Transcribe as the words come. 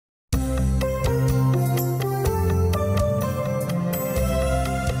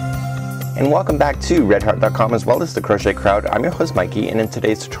and welcome back to redheart.com as well as the Crochet Crowd. I'm your host Mikey, and in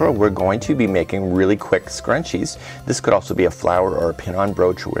today's tutorial we're going to be making really quick scrunchies. This could also be a flower or a pin-on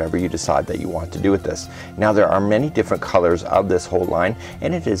brooch or whatever you decide that you want to do with this. Now there are many different colors of this whole line,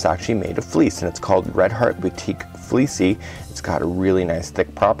 and it is actually made of fleece, and it's called Red Heart Boutique Fleecy. It's got a really nice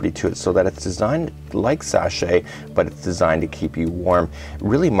thick property to it so that it's designed like sachet, but it's designed to keep you warm.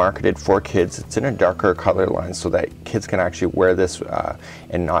 Really marketed for kids. It's in a darker color line so that kids can actually wear this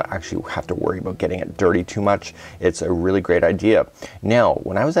and not actually have to worry about getting it dirty too much. It's a really great idea. Now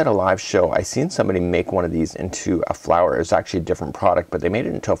when I was at a live show, I seen somebody make one of these into a flower. It was actually a different product, but they made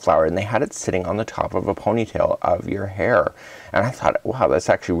it into a flower and they had it sitting on the top of a ponytail of your hair. And I thought, wow, that's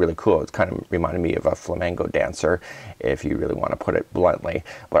actually really cool. It kind of reminded me of a flamenco dancer, if you really want to put it bluntly.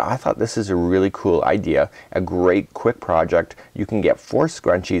 But I thought this is a really cool idea, a great quick project. You can get 4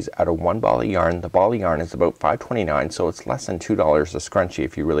 scrunchies out of 1 ball of yarn. The ball of yarn is about $5.29, so it's less than $2 a scrunchie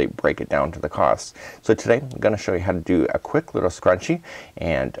if you really break it down to the cost. So today I'm going to show you how to do a quick little scrunchie,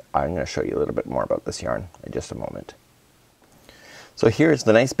 and I'm going to show you a little bit more about this yarn in just a moment. So here's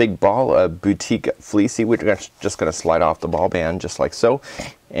the nice big ball of Boutique Fleecy. We're just going to slide off the ball band just like so,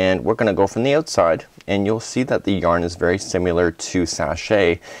 and we're going to go from the outside, and you'll see that the yarn is very similar to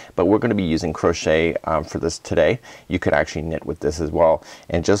sachet, but we're going to be using crochet for this today. You could actually knit with this as well,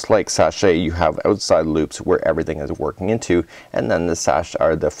 and just like sachet you have outside loops where everything is working into, and then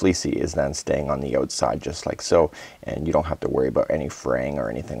the the fleecy is then staying on the outside just like so, and you don't have to worry about any fraying or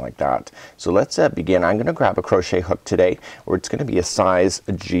anything like that. So let's begin. I'm going to grab a crochet hook today, or it's going to be a size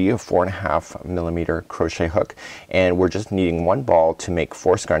G of 4.5mm crochet hook, and we're just needing 1 ball to make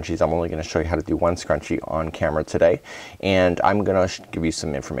 4 scrunchies. I'm only going to show you how to do 1 scrunchie on camera today, and I'm going to give you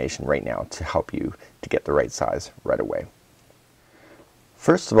some information right now to help you to get the right size right away.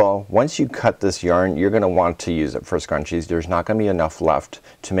 First of all, once you cut this yarn, you're going to want to use it for scrunchies. There's not going to be enough left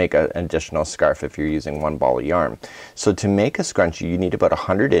to make an additional scarf if you're using 1 ball of yarn. So to make a scrunchie you need about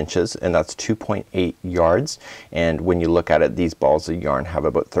 100 inches, and that's 2.8 yards, and when you look at it, these balls of yarn have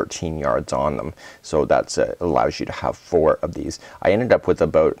about 13 yards on them, so that's allows you to have 4 of these. I ended up with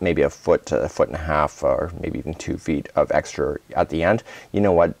about maybe a foot to a foot and a half, or maybe even 2 feet of extra at the end. You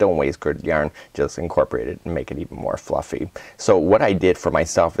know what, don't waste good yarn, just incorporate it and make it even more fluffy. So what I did for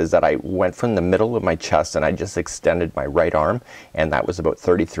myself is that I went from the middle of my chest and I just extended my right arm, and that was about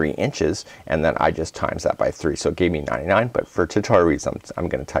 33 inches, and then I just times that by 3, so it gave me 99, but for tutorial reasons I'm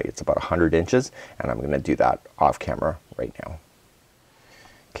going to tell you it's about 100 inches, and I'm going to do that off camera right now.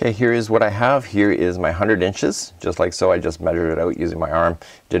 Okay, here is what I have. Here is my 100 inches, just like so. I just measured it out using my arm.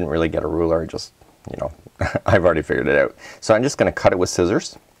 Didn't really get a ruler, just, you know, I've already figured it out. So I'm just going to cut it with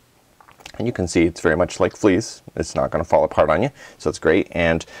scissors. And you can see it's very much like fleece. It's not going to fall apart on you, so it's great.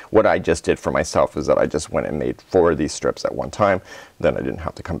 And what I just did for myself is that I just went and made 4 of these strips at one time. Then I didn't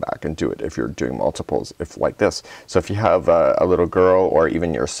have to come back and do it if you're doing multiples like this. So if you have a little girl or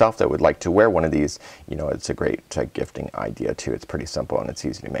even yourself that would like to wear one of these, you know, it's a great gifting idea too. It's pretty simple and it's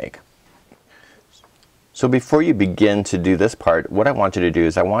easy to make. So before you begin to do this part, what I want you to do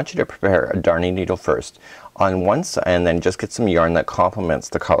is I want you to prepare a darning needle first on one side, and then just get some yarn that complements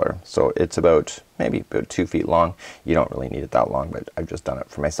the color. So it's maybe about 2 feet long. You don't really need it that long, but I've just done it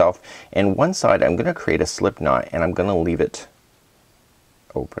for myself. And one side I'm going to create a slip knot, and I'm going to leave it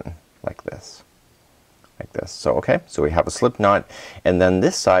open like this. Like this. So okay, so we have a slip knot, and then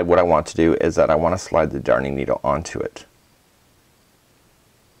this side what I want to do is that I want to slide the darning needle onto it.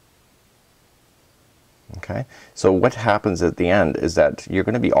 Okay, so what happens at the end is that you're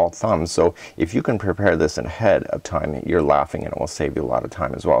going to be all thumbs, so if you can prepare this ahead of time, you're laughing, and it will save you a lot of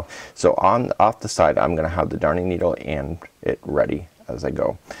time as well. So off the side I'm going to have the darning needle and it ready as I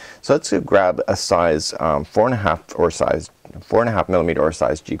go. So let's grab a size 4.5mm or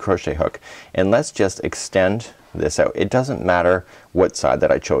size G crochet hook, and let's just extend this out. It doesn't matter what side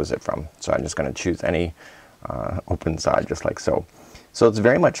that I chose it from, so I'm just going to choose any open side just like so. So it's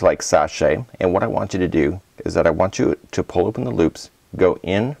very much like sachet, and what I want you to do is that I want you to pull open the loops, go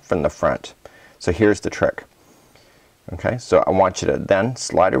in from the front. So here's the trick. Okay, so I want you to then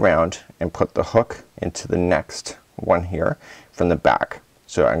slide around and put the hook into the next one here from the back.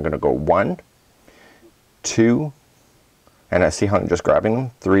 So I'm going to go 1, 2, and I see how I'm just grabbing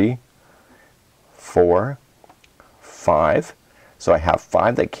them, 3, 4, 5. So I have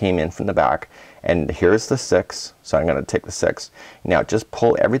 5 that came in from the back, and here's the 6, so I'm going to take the 6. Now just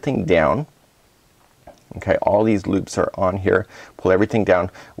pull everything down. Okay, all these loops are on here. Pull everything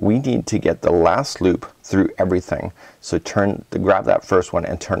down. We need to get the last loop through everything. So grab that first one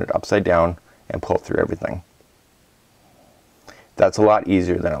and turn it upside down and pull through everything. That's a lot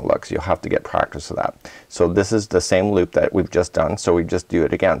easier than it looks. You'll have to get practice with that. So this is the same loop that we've just done, so we just do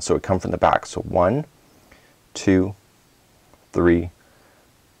it again. So we come from the back. So 1, 2, 3,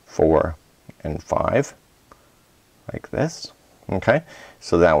 4, and 5, like this. Okay,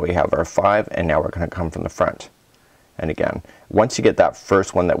 so now we have our 5, and now we're going to come from the front. And again, once you get that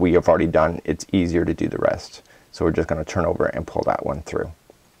first one that we have already done, it's easier to do the rest. So we're just going to turn over and pull that one through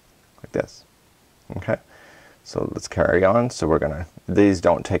like this. Okay, so let's carry on. So we're gonna, these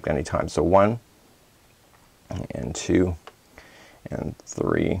don't take any time. So 1 and 2 and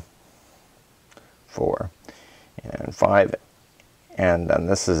 3, 4 and 5, and then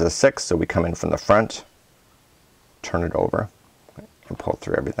this is a 6, so we come in from the front, turn it over, and pull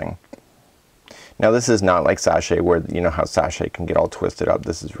through everything. Now this is not like sachet, where you know how sachet can get all twisted up.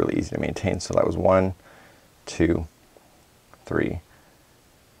 This is really easy to maintain. So that was 1, 2, 3,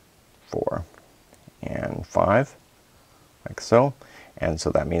 4, and 5, like so. And so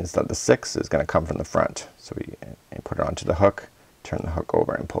that means that the 6 is going to come from the front. So we put it onto the hook, turn the hook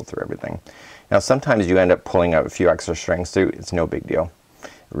over, and pull through everything. Now sometimes you end up pulling out a few extra strings through. It's no big deal. It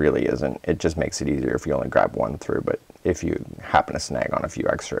really isn't. It just makes it easier if you only grab one through, but if you happen to snag on a few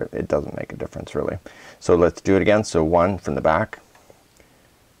extra, it doesn't make a difference really. So let's do it again. So 1 from the back,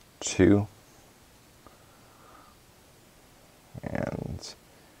 2, and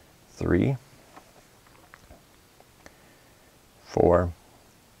 3, 4,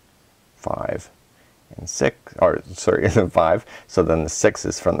 5, and 6, or sorry, 5. So then the 6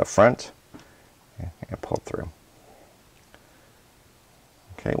 is from the front, and pull through.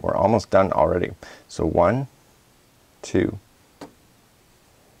 Okay, we're almost done already. So 1, 2,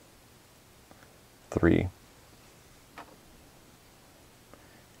 3,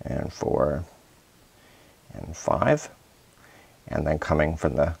 and 4, and 5, and then coming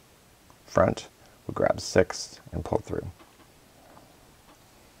from the front, we'll grab 6 and pull through.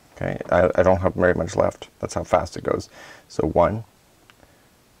 Okay, I don't have very much left. That's how fast it goes. So 1,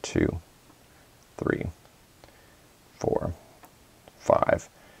 2, 3, 4, 5,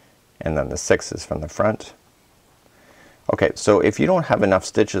 and then the 6 is from the front. Okay, so if you don't have enough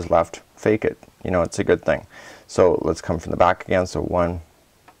stitches left, fake it. You know, it's a good thing. So let's come from the back again. So 1,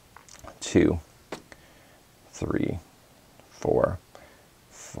 2, 3, 4,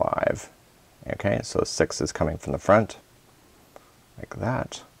 5. Okay, so 6 is coming from the front, like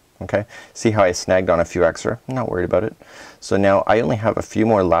that. Okay, see how I snagged on a few extra? I'm not worried about it. So now I only have a few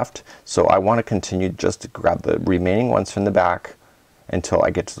more left, so I want to continue just to grab the remaining ones from the back until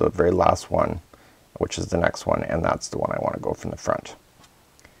I get to the very last one, which is the next one, and that's the one I want to go from the front.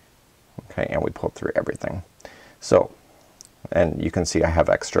 Okay, and we pull through everything. So, and you can see I have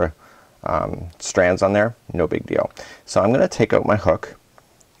extra strands on there, no big deal. So I'm going to take out my hook.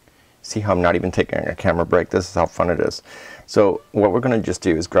 See how I'm not even taking a camera break? This is how fun it is. So what we're going to just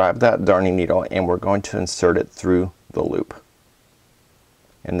do is grab that darning needle, and we're going to insert it through the loop.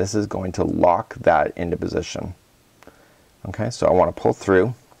 And this is going to lock that into position. Okay, so I want to pull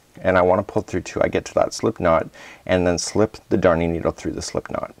through, and I want to pull through till I get to that slip knot, and then slip the darning needle through the slip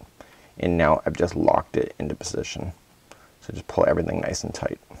knot. And now I've just locked it into position. So just pull everything nice and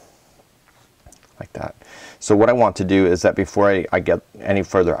tight, like that. So what I want to do is that before I get any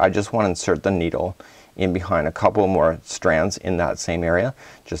further, I just want to insert the needle in behind a couple more strands in that same area,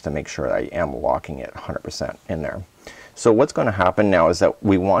 just to make sure I am locking it 100% in there. So what's going to happen now is that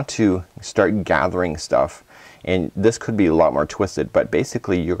we want to start gathering stuff, and this could be a lot more twisted, but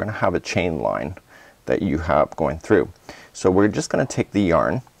basically you're going to have a chain line that you have going through. So we're just going to take the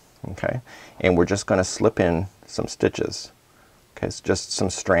yarn, okay, and we're just going to slip in some stitches. Okay, it's just some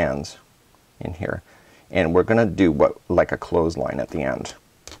strands in here, and we're going to do what, like a clothesline at the end.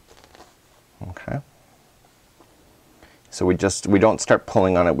 Okay, so we don't start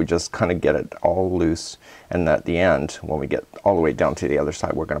pulling on it, we just kind of get it all loose, and at the end when we get all the way down to the other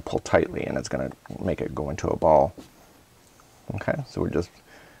side, we're going to pull tightly, and it's going to make it go into a ball. Okay, so we're just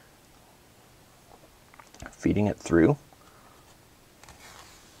feeding it through.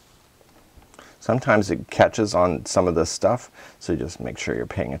 Sometimes it catches on some of this stuff, so just make sure you're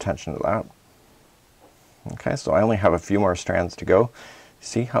paying attention to that. Okay, so I only have a few more strands to go.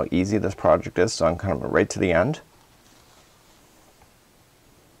 See how easy this project is? So I'm kind of right to the end.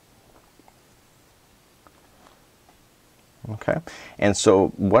 Okay, and so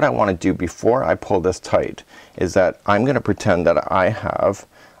what I want to do before I pull this tight is that I'm going to pretend that I have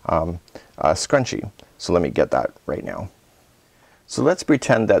a scrunchie. So let me get that right now. So let's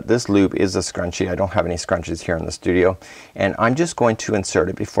pretend that this loop is a scrunchie. I don't have any scrunchies here in the studio, and I'm just going to insert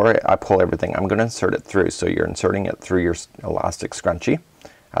it before I pull everything. I'm going to insert it through, so you're inserting it through your elastic scrunchie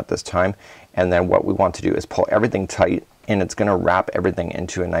at this time, and then what we want to do is pull everything tight and it's gonna wrap everything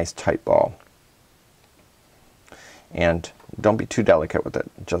into a nice tight ball. And don't be too delicate with it,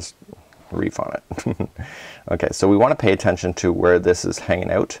 just reef on it. Okay, so we want to pay attention to where this is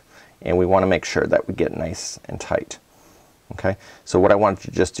hanging out, and we want to make sure that we get nice and tight. Okay, so what I want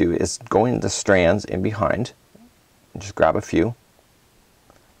to just do is go in the strands in behind and just grab a few.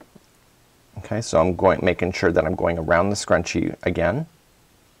 Okay, so I'm making sure that I'm going around the scrunchie again.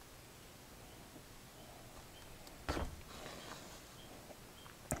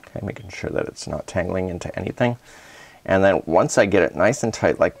 Okay, making sure that it's not tangling into anything. And then once I get it nice and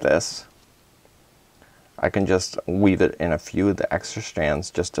tight like this, I can just weave it in a few of the extra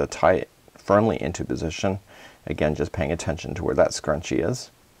strands just to tie it firmly into position. Again, just paying attention to where that scrunchie is.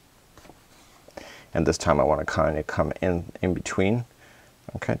 And this time I want to kind of come in between,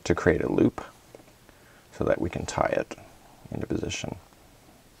 okay, to create a loop so that we can tie it into position.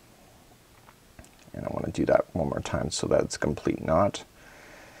 And I want to do that one more time so that it's a complete knot.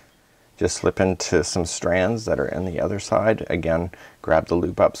 Just slip into some strands that are in the other side. Again, grab the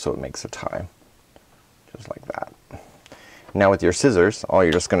loop up so it makes a tie. Just like that. Now with your scissors, all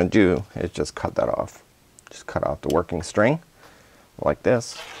you're just going to do is just cut that off. Just cut off the working string like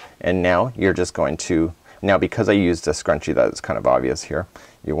this. And now you're just going to, now because I used a scrunchie that is kind of obvious here,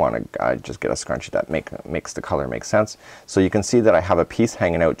 you want to just get a scrunchie that makes the color make sense. So you can see that I have a piece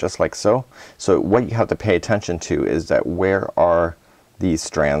hanging out just like so. So what you have to pay attention to is that where are these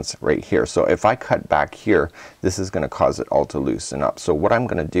strands right here. So if I cut back here, this is going to cause it all to loosen up. So what I'm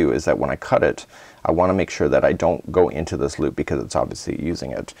going to do is that when I cut it, I want to make sure that I don't go into this loop because it's obviously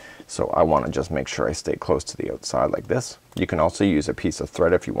using it. So I want to just make sure I stay close to the outside like this. You can also use a piece of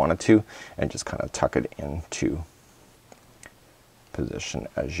thread if you wanted to, and just kind of tuck it into position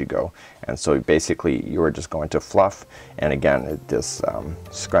as you go. And so basically you are just going to fluff, and again this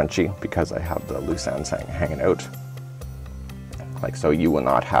scrunchie, because I have the loose ends hanging out like so, you will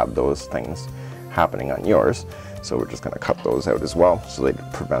not have those things happening on yours. So we're just going to cut those out as well so that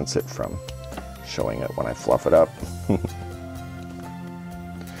it prevents it from showing it when I fluff it up.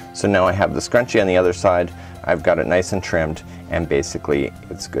 So now I have the scrunchie on the other side. I've got it nice and trimmed, and basically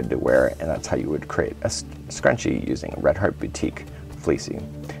it's good to wear, and that's how you would create a scrunchie using Red Heart Boutique Fleecy.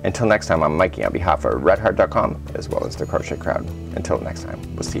 Until next time, I'm Mikey on behalf of redheart.com as well as the Crochet Crowd. Until next time,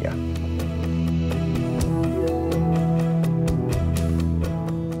 we'll see ya.